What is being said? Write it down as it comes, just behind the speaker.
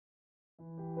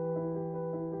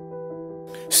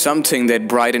something that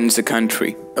brightens the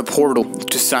country, a portal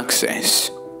to success.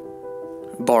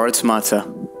 Bharathamatha.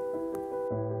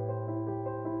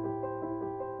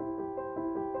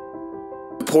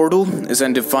 The portal is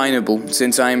undefinable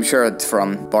since I am Sharad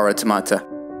from Bharathamatha.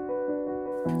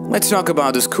 Let's talk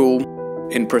about the school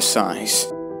in precise.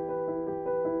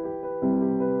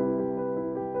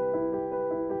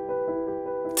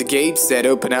 The gates that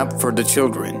open up for the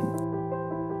children.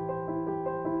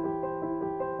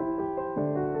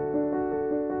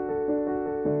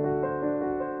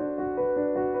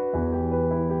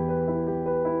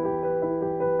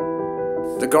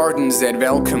 The gardens that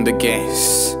welcome the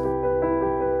guests.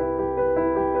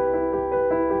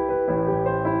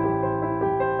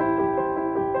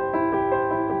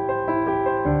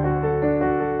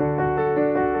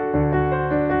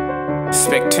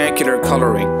 Spectacular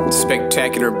coloring,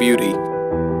 spectacular beauty.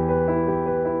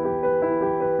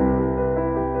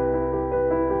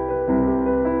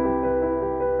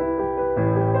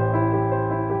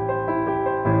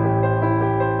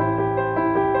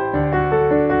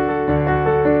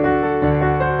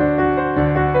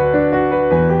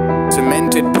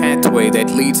 Cemented pathway that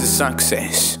leads to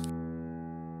success.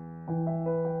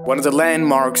 One of the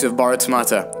landmarks of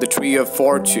Bharathamatha, the Tree of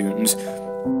Fortunes.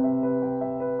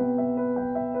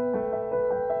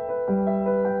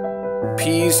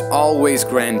 Peace always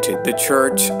granted, the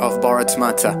Church of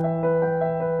Bharathamatha.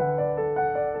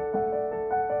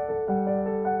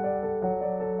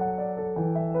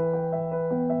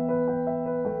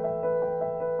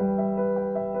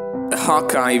 A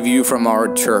hawk-eye view from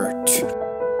our church.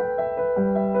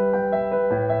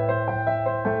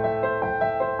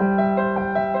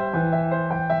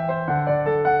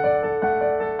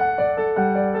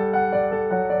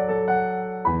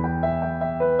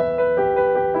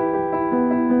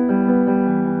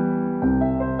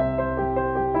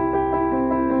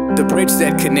 The bridge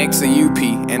that connects the UP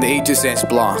and the H.S.S.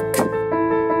 block.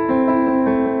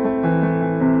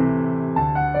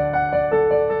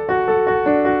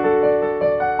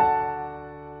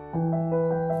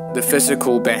 The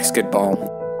physical basketball.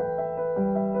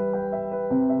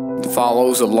 It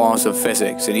follows the laws of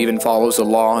physics and even follows the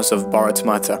laws of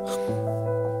Bharathamatha.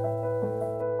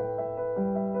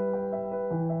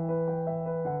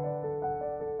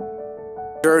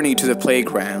 Journey to the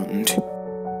playground.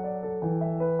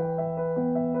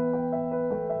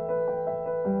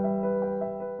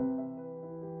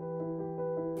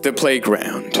 The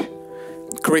playground.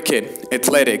 Cricket,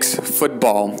 athletics,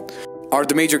 football are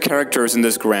the major characters in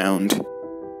this ground.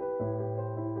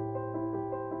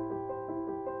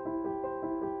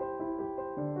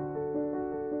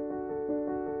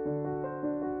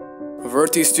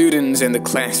 Worthy students in the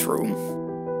classroom.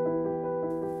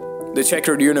 The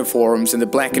checkered uniforms and the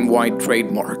black and white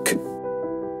trademark.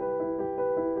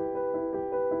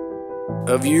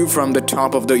 A view from the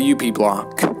top of the UP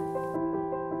block.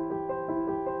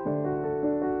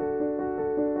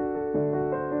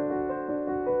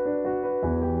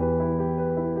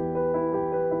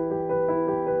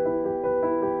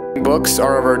 Books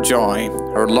are our joy,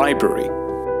 our library.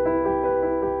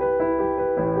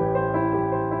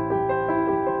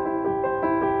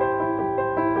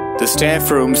 The staff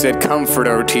rooms that comfort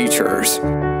our teachers.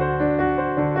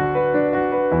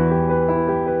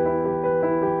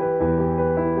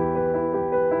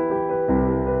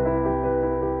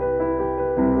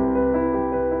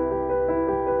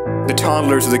 The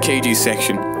toddlers of the KG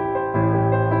section.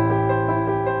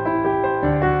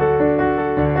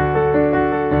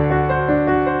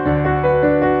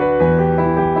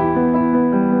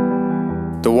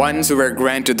 The ones who were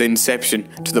granted the inception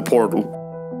to the portal.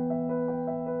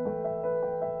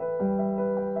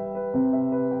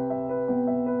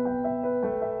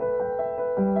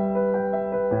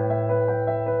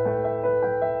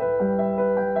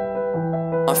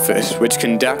 Office which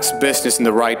conducts business in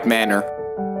the right manner.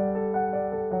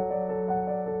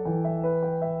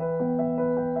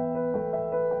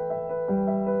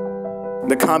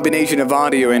 The combination of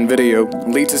audio and video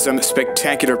leads to some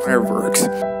spectacular fireworks.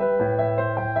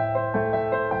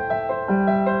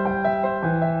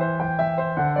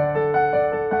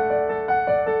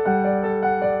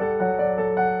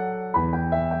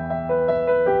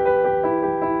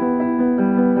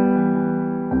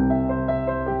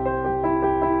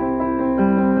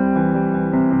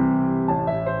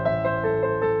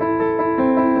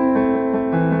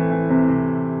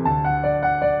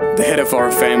 The head of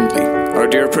our family, our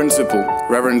dear principal,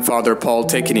 Reverend Father Paul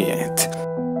Tekiniat.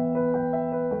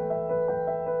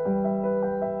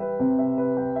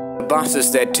 The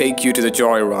buses that take you to the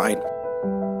joyride.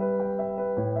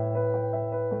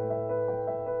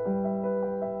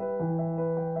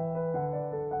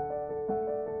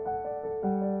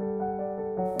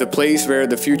 the place where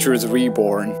the future is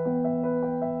reborn.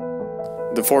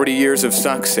 The 40 years of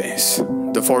success,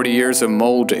 the 40 years of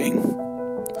molding,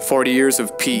 40 years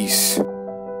of peace.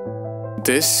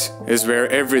 This is where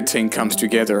everything comes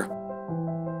together.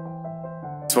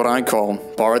 It's what I call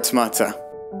Bharathamatha.